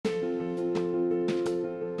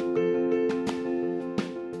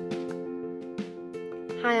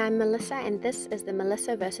I'm Melissa, and this is the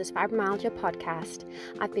Melissa vs. Fibromyalgia podcast.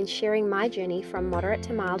 I've been sharing my journey from moderate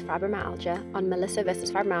to mild fibromyalgia on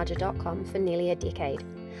melissavsfibromyalgia.com for nearly a decade.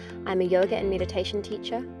 I'm a yoga and meditation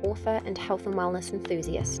teacher, author, and health and wellness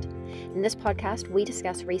enthusiast. In this podcast, we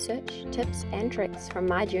discuss research, tips, and tricks from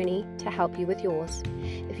my journey to help you with yours.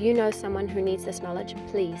 If you know someone who needs this knowledge,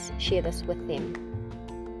 please share this with them.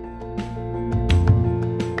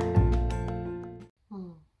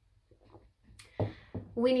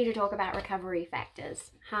 We need to talk about recovery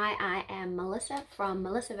factors. Hi, I am Melissa from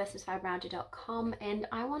melissavsfibromyalgia.com, and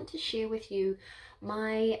I want to share with you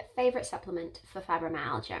my favorite supplement for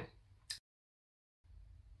fibromyalgia.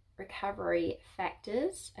 Recovery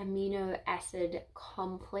factors, amino acid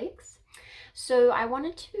complex. So I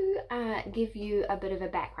wanted to give you a bit of a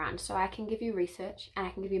background, so I can give you research and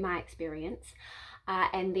I can give you my experience.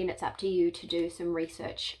 And then it's up to you to do some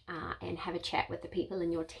research and have a chat with the people in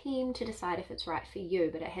your team to decide if it's right for you.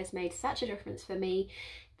 But it has made such a difference for me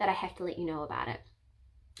that I have to let you know about it.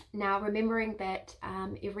 Now, remembering that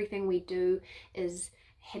everything we do is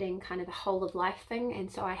hitting kind of the whole of life thing, and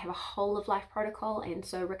so I have a whole of life protocol, and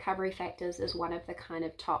so recovery factors is one of the kind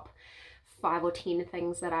of top 5 or 10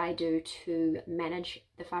 things that I do to manage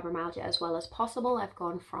the fibromyalgia as well as possible. I've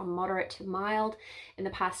gone from moderate to mild in the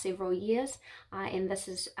past several years, and this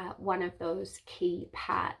is one of those key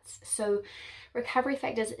parts. So recovery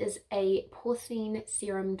factors is a porcine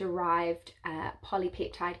serum derived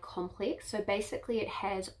polypeptide complex. So basically it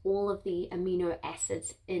has all of the amino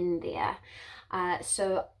acids in there.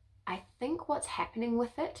 So I think what's happening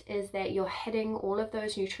with it is that you're hitting all of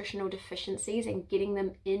those nutritional deficiencies and getting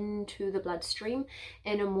them into the bloodstream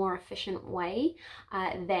in a more efficient way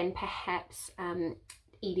than perhaps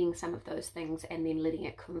eating some of those things and then letting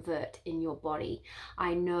it convert in your body.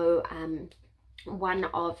 I know one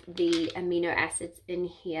of the amino acids in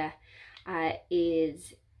here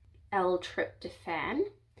is L-tryptophan,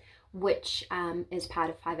 which is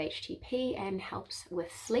part of 5-HTP and helps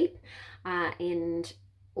with sleep, and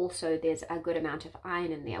also there's a good amount of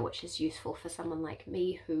iron in there, which is useful for someone like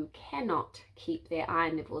me who cannot keep their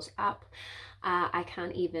iron levels up. I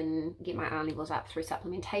can't even get my iron levels up through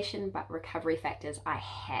supplementation, but recovery factors, I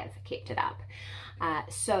have kept it up.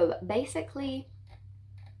 So basically,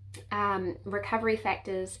 recovery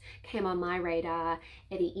factors came on my radar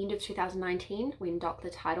at the end of 2019 when Dr.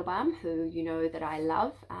 Teitelbaum, who you know that I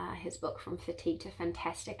love, his book From Fatigue to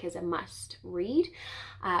Fantastic is a must read,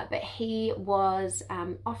 but he was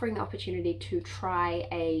offering the opportunity to try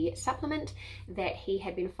a supplement that he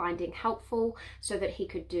had been finding helpful so that he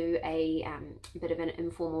could do a bit of an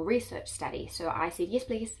informal research study. So I said yes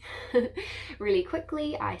please. Really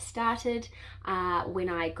quickly I started when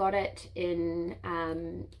I got it in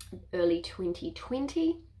early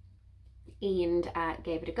 2020 and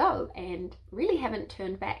gave it a go, and really haven't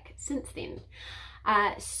turned back since then.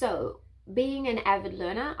 So being an avid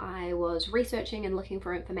learner, I was researching and looking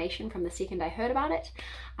for information from the second I heard about it.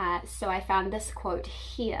 So I found this quote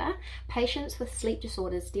here: patients with sleep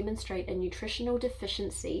disorders demonstrate a nutritional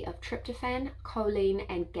deficiency of tryptophan, choline,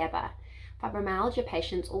 and GABA. Fibromyalgia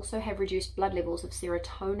patients also have reduced blood levels of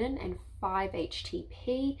serotonin and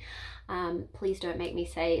 5-HTP. Please don't make me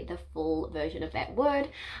say the full version of that word,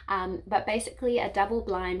 but basically a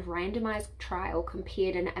double-blind randomized trial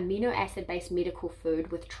compared an amino acid-based medical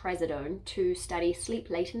food with trazodone to study sleep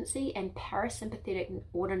latency and parasympathetic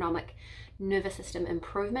autonomic nervous system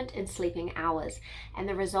improvement in sleeping hours, and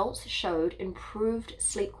the results showed improved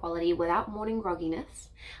sleep quality without morning grogginess,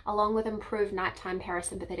 along with improved nighttime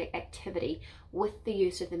parasympathetic activity with the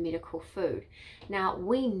use of the medical food. Now,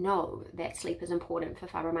 we know that sleep is important for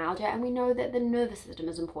fibromyalgia, and we know that the nervous system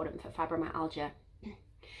is important for fibromyalgia.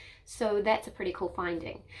 So that's a pretty cool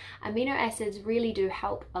finding. Amino acids really do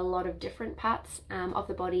help a lot of different parts of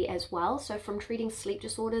the body as well. So from treating sleep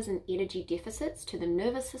disorders and energy deficits to the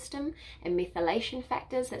nervous system and methylation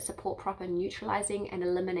factors that support proper neutralizing and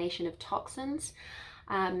elimination of toxins.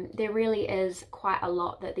 There really is quite a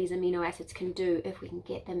lot that these amino acids can do if we can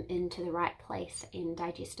get them into the right place and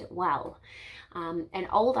digest it well. An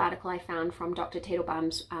old article I found from Dr.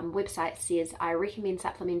 Teitelbaum's website says, I recommend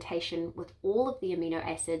supplementation with all of the amino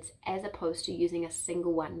acids as opposed to using a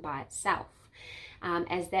single one by itself,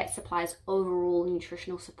 as that supplies overall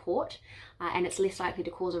nutritional support and it's less likely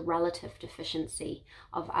to cause a relative deficiency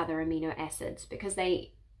of other amino acids because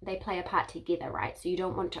they play a part together, right? So you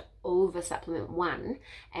don't want to over supplement one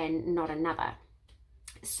and not another.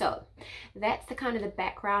 So that's the kind of the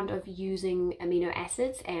background of using amino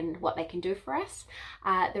acids and what they can do for us.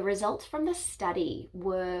 The results from the study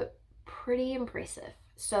were pretty impressive.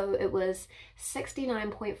 So it was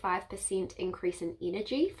 69.5% increase in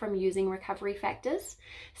energy from using recovery factors,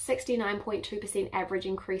 69.2% average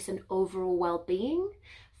increase in overall well-being,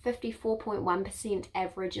 54.1%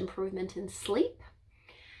 average improvement in sleep,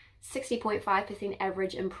 60.5%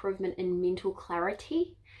 average improvement in mental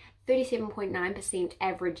clarity, 37.9%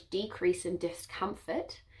 average decrease in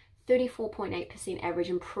discomfort, 34.8% average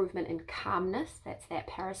improvement in calmness, that's that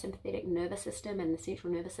parasympathetic nervous system and the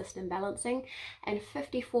central nervous system balancing, and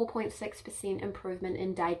 54.6% improvement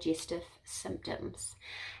in digestive symptoms.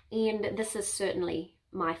 And this is certainly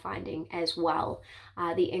my finding as well.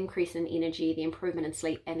 The increase in energy, the improvement in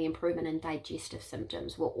sleep, and the improvement in digestive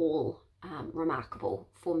symptoms were all remarkable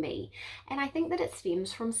for me. And I think that it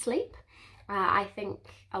stems from sleep. I think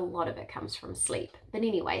a lot of it comes from sleep. But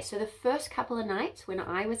anyway, so the first couple of nights when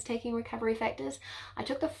I was taking recovery factors, I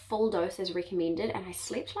took the full dose as recommended, and I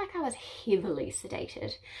slept like I was heavily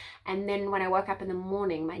sedated. And then when I woke up in the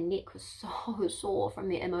morning, my neck was so sore from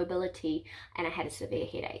the immobility, and I had a severe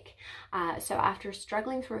headache. So after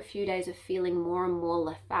struggling through a few days of feeling more and more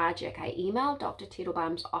lethargic, I emailed Dr.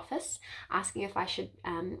 Teitelbaum's office asking if I should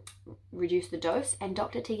reduce the dose, and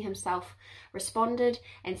Dr. T himself responded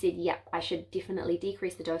and said, yep, I should definitely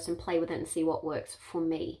decrease the dose and play with it and see what works for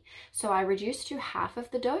me. So I reduced to half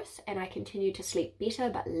of the dose, and I continued to sleep better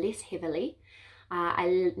but less heavily.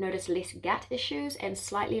 I noticed less gut issues and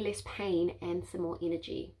slightly less pain and some more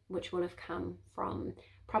energy, which will have come from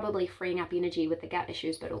probably freeing up energy with the gut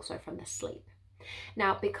issues, but also from the sleep.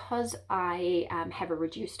 Now, because I have a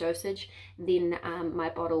reduced dosage, then my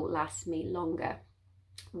bottle lasts me longer,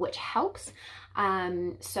 which helps.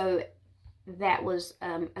 So that was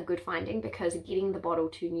a good finding, because getting the bottle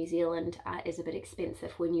to New Zealand is a bit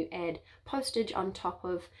expensive when you add postage on top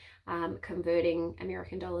of converting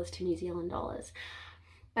American dollars to New Zealand dollars.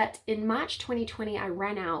 But in March 2020, I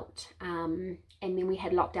ran out, and then we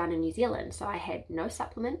had lockdown in New Zealand. So I had no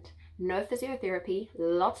supplement, no physiotherapy,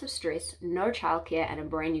 lots of stress, no childcare, and a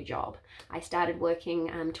brand new job. I started working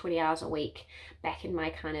 20 hours a week back in my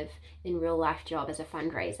kind of in real life job as a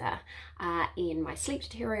fundraiser, and my sleep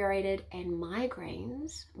deteriorated, and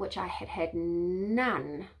migraines, which I had had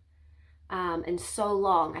none in so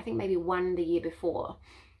long, I think maybe one the year before,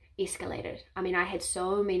 escalated. I mean, I had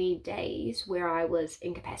so many days where I was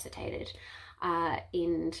incapacitated,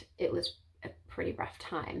 and it was a pretty rough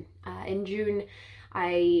time. In June,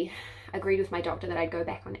 I agreed with my doctor that I'd go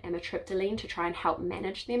back on amitriptyline to try and help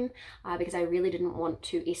manage them, because I really didn't want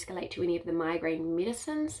to escalate to any of the migraine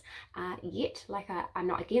medicines yet. Like, I'm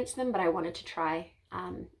not against them, but I wanted to try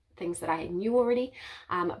things that I knew already.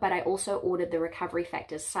 But I also ordered the Recovery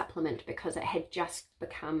Factors supplement because it had just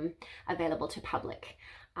become available to public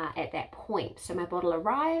at that point. So my bottle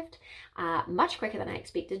arrived much quicker than I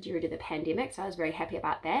expected due to the pandemic, so I was very happy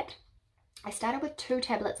about that. I started with 2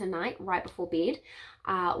 tablets a night right before bed,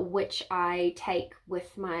 which I take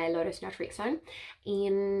with my low-dose naltrexone,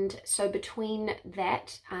 and so between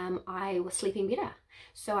that I was sleeping better.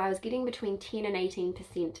 So I was getting between 10 and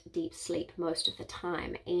 18% deep sleep most of the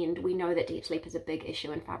time, and we know that deep sleep is a big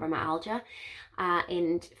issue in fibromyalgia,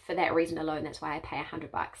 and for that reason alone, that's why I pay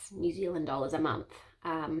 $100 New Zealand dollars a month,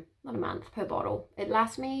 not a month, per bottle. It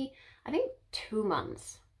lasts me, I think, 2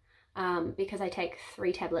 months. Because I take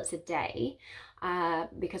 3 tablets a day,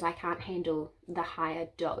 because I can't handle the higher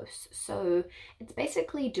dose. So it's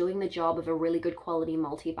basically doing the job of a really good quality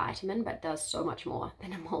multivitamin, but does so much more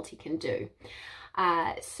than a multi can do.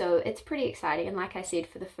 So it's pretty exciting. And like I said,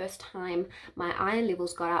 for the first time, my iron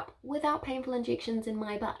levels got up without painful injections in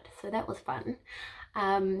my butt. So that was fun.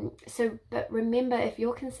 But remember, if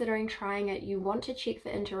you're considering trying it, you want to check for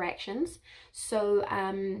interactions. So,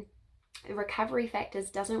 Recovery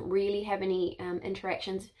Factors doesn't really have any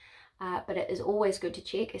interactions, but it is always good to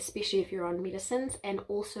check, especially if you're on medicines, and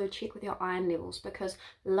also check with your iron levels, because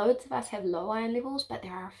loads of us have low iron levels, but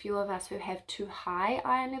there are a few of us who have too high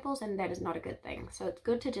iron levels, and that is not a good thing. So it's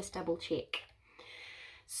good to just double check.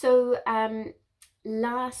 So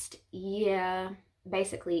last year,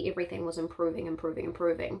 basically everything was improving.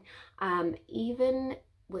 Even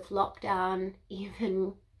with lockdown,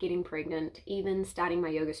 even getting pregnant, even starting my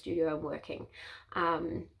yoga studio and working.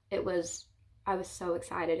 I was so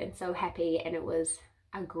excited and so happy, and it was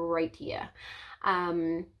a great year.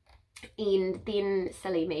 And then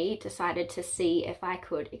silly me decided to see if I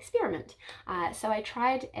could experiment. So I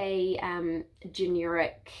tried a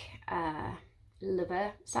generic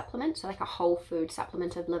liver supplement, so like a whole food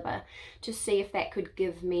supplement of liver, to see if that could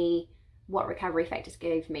give me what Recovery Factors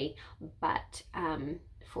gave me, but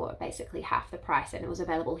for basically half the price, and it was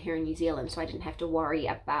available here in New Zealand, so I didn't have to worry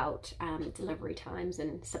about delivery times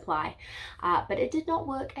and supply. But it did not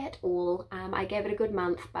work at all. I gave it a good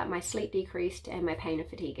month, but my sleep decreased and my pain and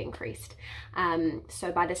fatigue increased.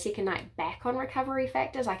 So by the second night back on recovery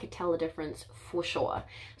factors, I could tell the difference for sure.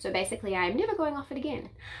 So basically I'm never going off it again.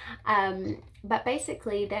 But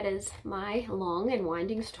basically that is my long and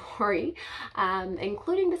winding story,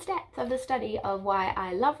 including the stats of the study of why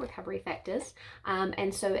I love recovery factors.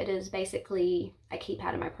 And so it is basically, I keep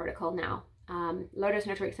part of my protocol now. Low-dose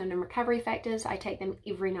naltrexone and recovery factors, I take them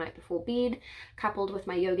every night before bed, coupled with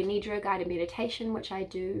my yoga nidra guided meditation, which I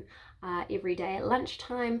do every day at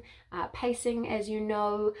lunchtime, pacing, as you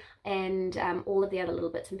know, and all of the other little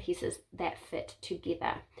bits and pieces that fit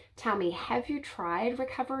together. Tell me, have you tried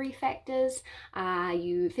recovery factors? Are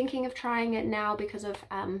you thinking of trying it now because of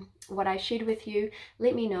what I shared with you?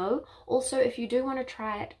 Let me know. Also, if you do want to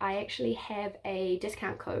try it, I actually have a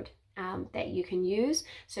discount code that you can use,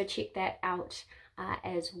 so check that out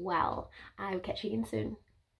as well. I'll catch you again soon.